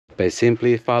by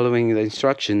simply following the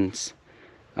instructions.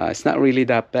 It's not really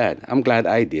that bad. I'm glad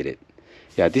I did it.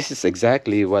 Yeah, this is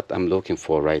exactly what I'm looking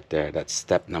for right there. That's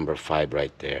step number 5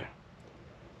 right there.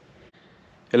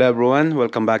 Hello everyone,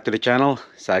 welcome back to the channel.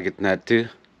 Sagitnat2.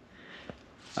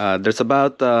 There's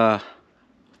about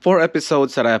 4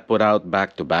 episodes that I put out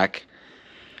back to back.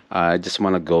 I just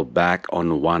want to go back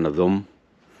on one of them.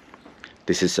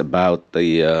 This is about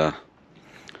the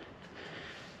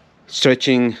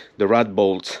stretching the rod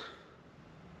bolts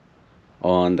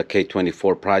on the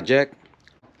K24 project.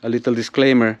 A little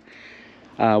disclaimer,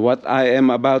 what I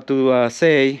am about to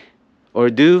say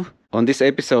or do on this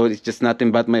episode is just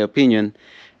nothing but my opinion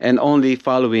and only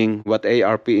following what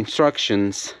ARP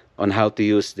instructions on how to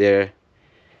use their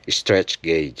stretch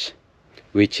gauge,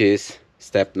 which is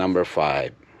step number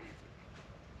 5.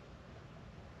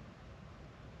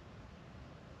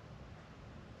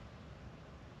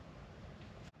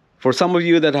 For some of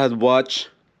you that have watched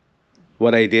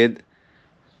what I did,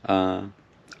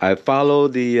 I follow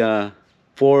the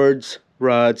Ford's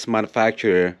rods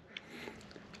manufacturer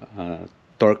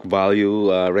torque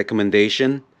value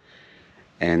recommendation,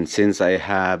 and since I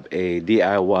have a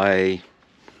DIY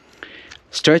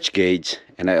stretch gauge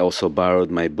and I also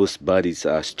borrowed my Boost Buddy's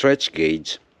stretch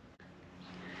gauge,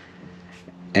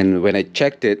 and when I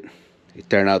checked it, it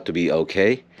turned out to be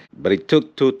okay, but it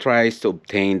took 2 tries to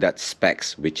obtain that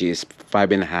specs, which is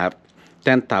 5.5,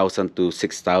 10,000 to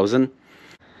 6,000.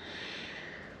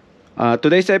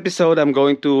 Today's episode, I'm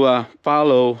going to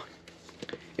follow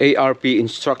ARP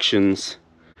instructions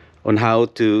on how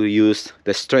to use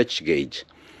the stretch gauge.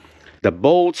 The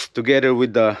bolts together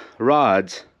with the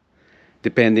rods,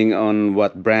 depending on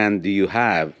what brand do you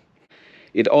have,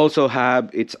 it also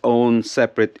have its own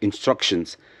separate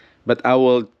instructions, but I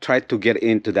will try to get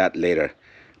into that later.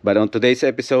 But on today's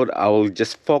episode, I will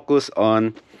just focus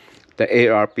on the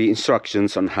ARP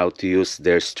instructions on how to use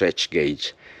their stretch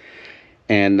gauge.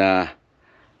 And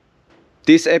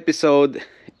this episode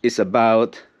is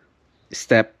about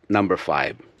step number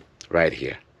 5 right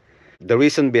here. The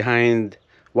reason behind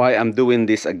why I'm doing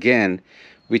this again,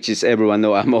 which is everyone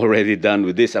know I'm already done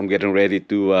with this. I'm getting ready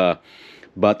to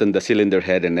button the cylinder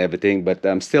head and everything, but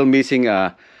I'm still missing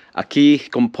a key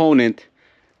component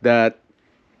that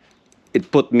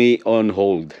it put me on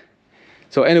hold.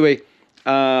 So anyway,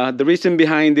 the reason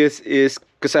behind this is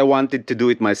because I wanted to do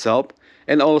it myself,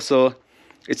 and also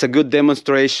it's a good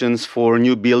demonstrations for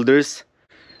new builders,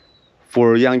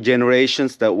 for young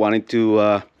generations that wanted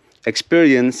to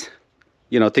experience,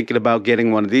 thinking about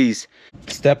getting one of these.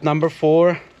 Step number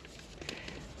 4,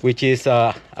 which is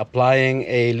applying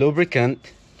a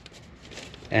lubricant,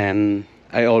 and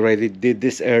I already did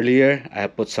this earlier. I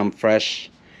put some fresh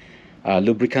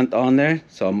lubricant on there,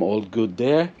 so I'm all good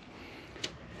there.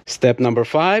 Step number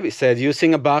 5, it said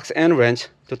using a box and wrench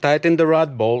to tighten the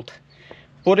rod bolt,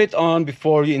 put it on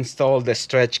before you install the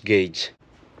stretch gauge.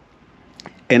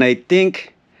 And I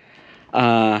think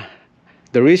the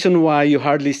reason why you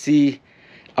hardly see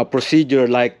a procedure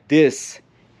like this,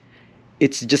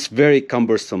 it's just very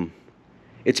cumbersome.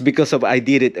 It's because of I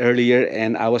did it earlier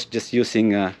and I was just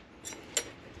using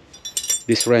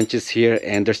these wrenches here,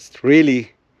 and there's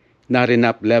really not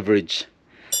enough leverage.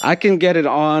 I can get it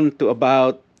on to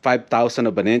about 5,000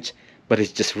 of an inch, but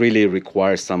it just really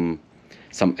requires some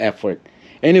effort.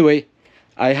 Anyway,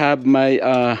 I have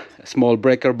my small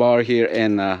breaker bar here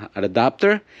and an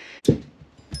adapter.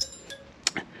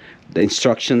 The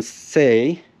instructions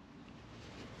say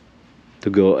to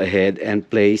go ahead and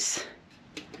place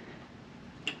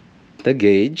the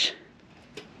gauge.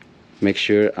 Make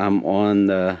sure I'm on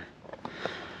the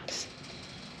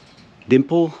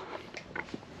dimple,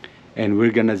 and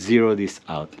we're gonna zero this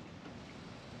out.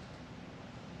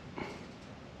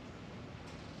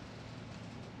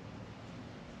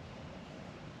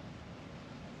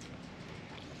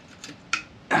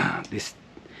 This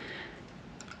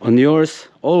on yours,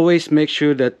 always make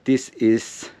sure that this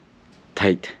is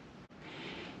tight.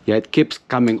 Yeah, it keeps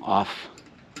coming off.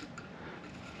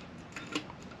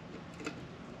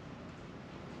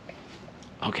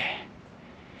 Okay,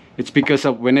 it's because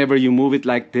of whenever you move it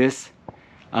like this,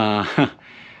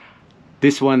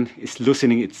 this one is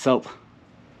loosening itself.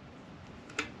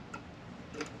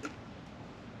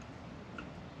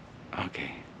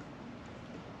 Okay.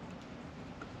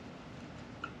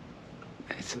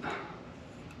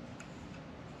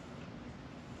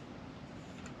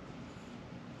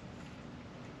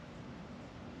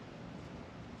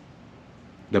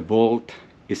 The bolt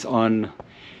is on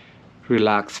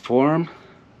relaxed form.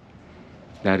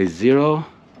 That is 0.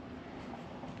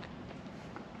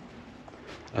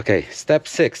 Okay, step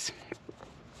 6.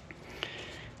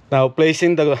 Now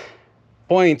placing the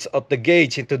points of the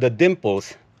gauge into the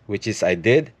dimples, which is I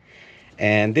did.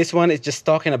 And this one is just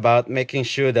talking about making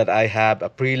sure that I have a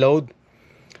preload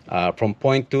from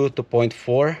 0.2 to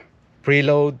 0.4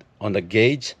 preload on the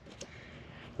gauge.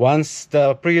 Once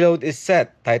the preload is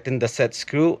set, tighten the set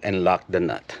screw and lock the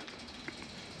nut.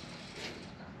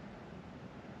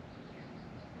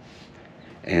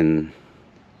 And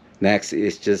next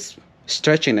is just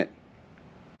stretching it.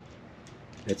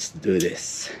 Let's do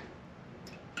this.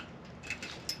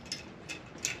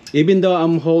 Even though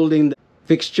I'm holding the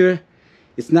fixture,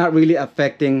 it's not really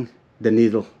affecting the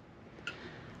needle.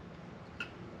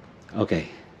 Okay.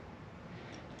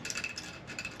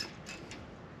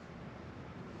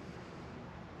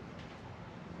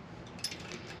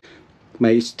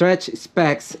 My stretch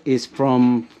specs is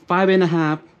from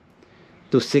 5.5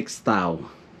 to 6 thou.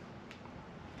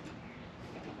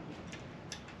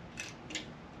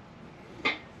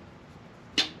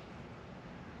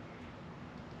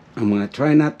 I'm gonna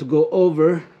try not to go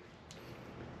over.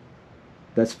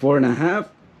 That's 4.5.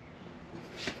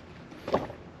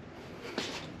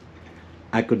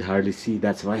 I could hardly see,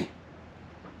 that's why.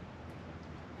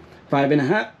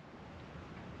 5.5.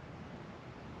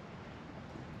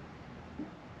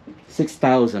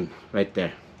 6,000 right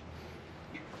there.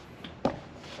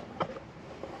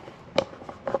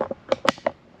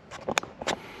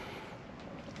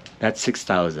 That's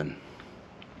 6,000.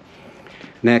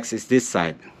 Next is this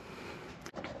side.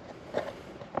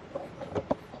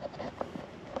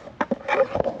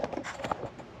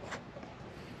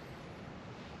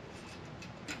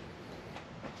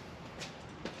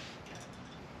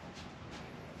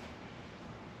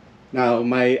 Now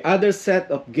my other set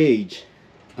of gauge,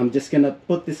 I'm just gonna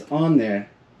put this on there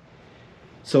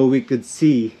so we could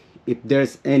see if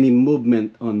there's any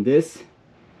movement on this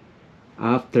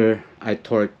after I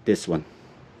torque this one.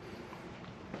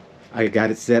 I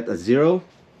got it set at 0.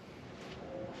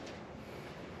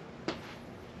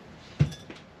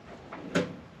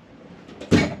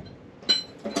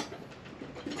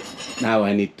 Now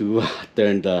I need to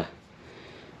turn the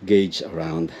gauge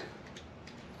around.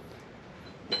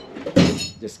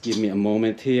 Just give me a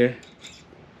moment here.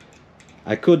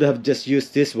 I could have just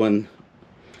used this one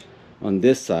on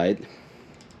this side,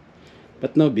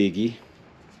 but no biggie.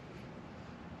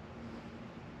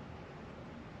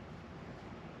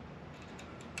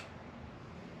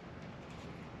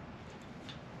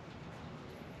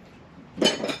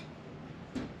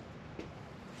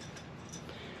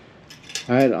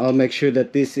 Alright, I'll make sure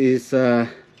that this is no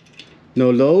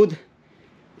load.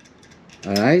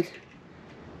 Alright.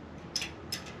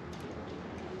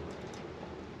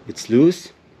 It's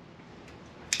loose.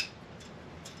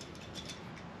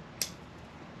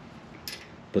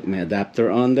 Put my adapter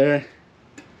on there.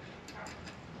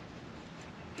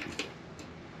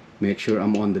 Make sure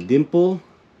I'm on the dimple.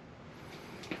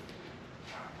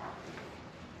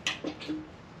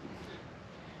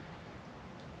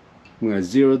 I'm gonna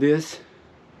zero this.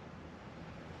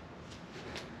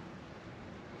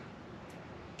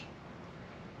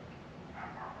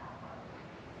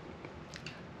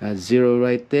 That's 0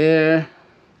 right there.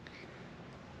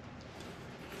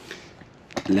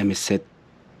 Let me set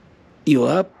you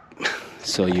up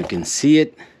so you can see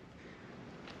it.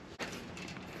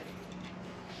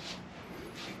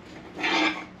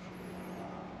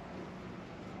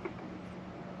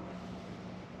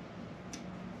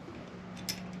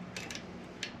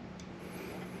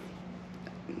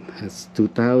 That's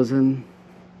 2,000.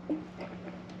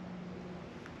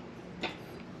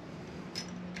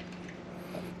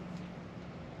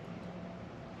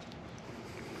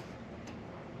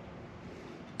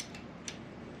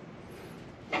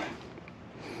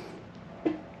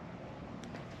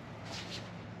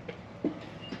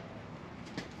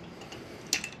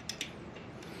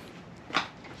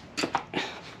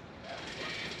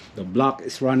 The block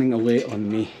is running away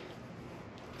on me.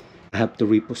 I have to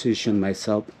reposition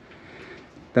myself.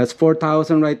 That's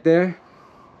 4,000 right there.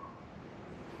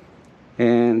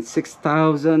 And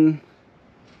 6,000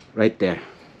 right there.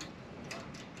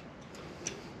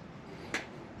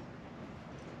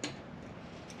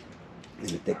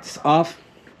 Let me take this off.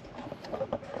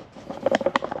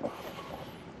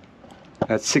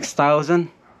 That's 6,000.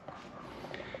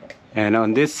 And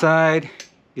on this side,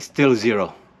 it's still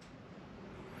 0.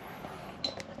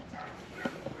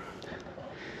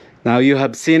 Now you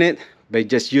have seen it by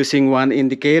just using one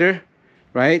indicator,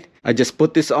 right? I just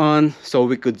put this on so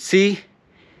we could see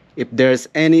if there's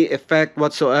any effect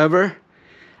whatsoever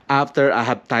after I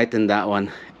have tightened that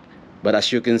one. But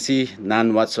as you can see,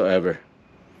 none whatsoever.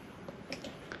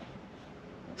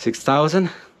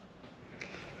 6,000.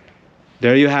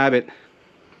 There you have it.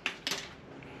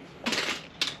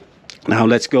 Now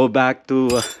let's go back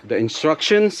to the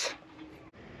instructions.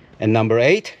 And number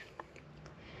 8,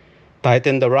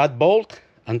 tighten the rod bolt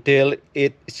until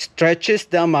it stretches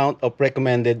the amount of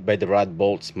recommended by the rod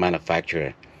bolts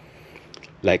manufacturer,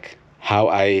 like how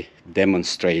I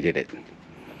demonstrated it.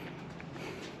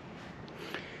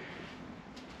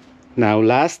 Now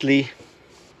lastly,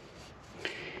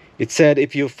 it said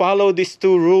if you follow these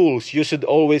 2 rules, you should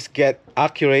always get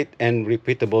accurate and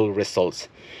repeatable results,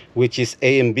 which is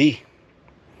A and B.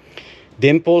 The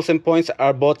impulse and points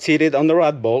are both seated on the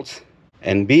rod bolts.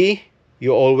 And B,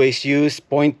 you always use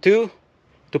 0.2 to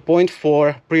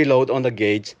 0.4 preload on the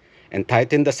gauge and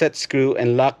tighten the set screw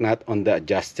and lock nut on the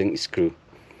adjusting screw.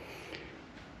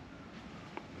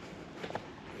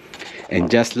 And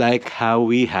just like how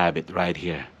we have it right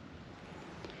here.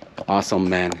 Awesome,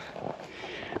 man.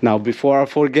 Now before I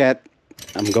forget,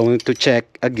 I'm going to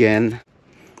check again.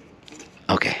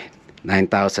 Okay,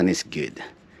 9,000 is good.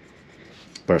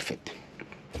 Perfect.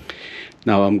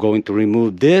 Now I'm going to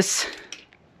remove this.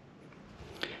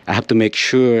 I have to make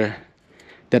sure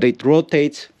that it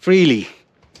rotates freely.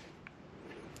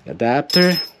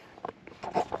 Adapter.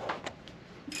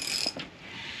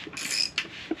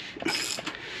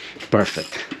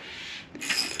 Perfect.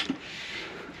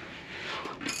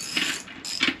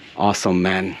 Awesome,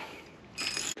 man.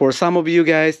 For some of you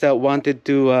guys that wanted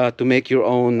to make your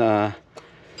own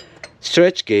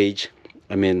stretch gauge,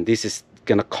 I mean, this is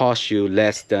gonna cost you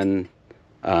less than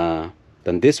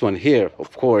this one here,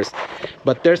 of course.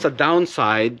 But there's a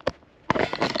downside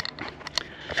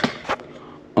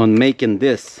on making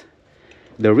this.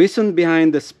 The reason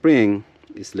behind the spring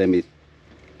is, let me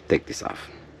take this off.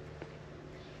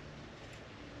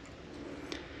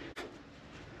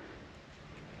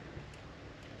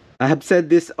 I have said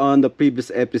this on the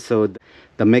previous episode,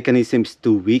 the mechanism is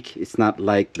too weak. It's not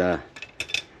like the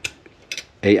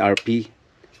ARP.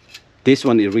 This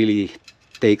one, it really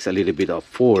takes a little bit of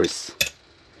force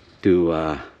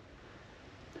to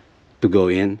go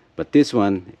in, but this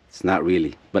one, it's not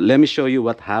really. But let me show you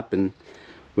what happened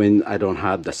when I don't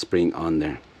have the spring on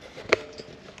there.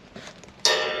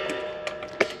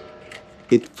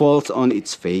 It falls on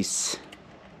its face.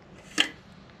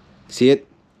 See it?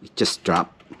 It just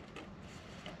dropped.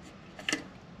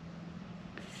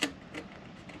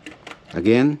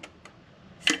 Again,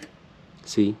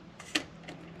 see?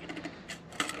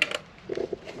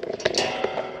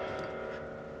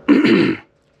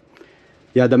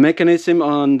 Yeah, the mechanism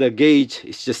on the gauge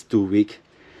is just too weak.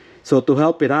 So to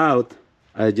help it out,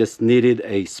 I just needed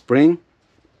a spring.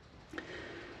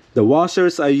 The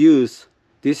washers I use,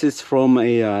 this is from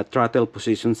a throttle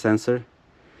position sensor.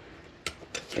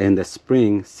 And the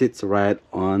spring sits right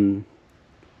on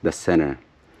the center,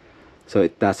 so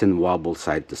it doesn't wobble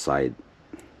side to side.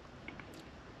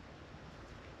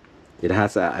 It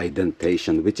has an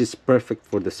indentation, which is perfect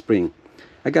for the spring.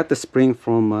 I got the spring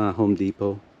from Home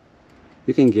Depot.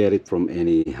 You can get it from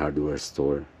any hardware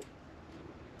store.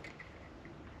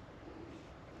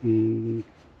 It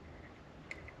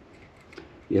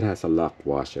has a lock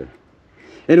washer.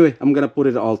 Anyway, I'm gonna put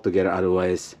it all together,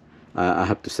 otherwise I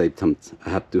have to save some. I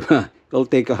have to it'll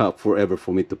take forever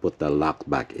for me to put the lock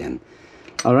back in.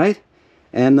 All right,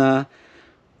 and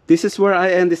this is where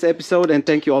I end this episode, and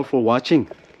thank you all for watching.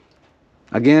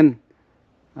 Again,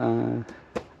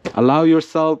 allow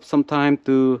yourself some time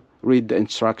to read the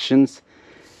instructions,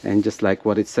 and just like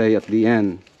what it say at the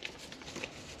end,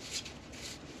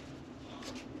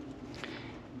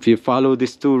 if you follow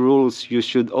these 2 rules, you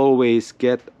should always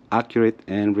get accurate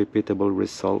and repeatable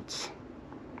results.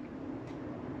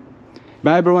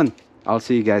 Bye everyone. I'll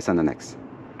see you guys on the next.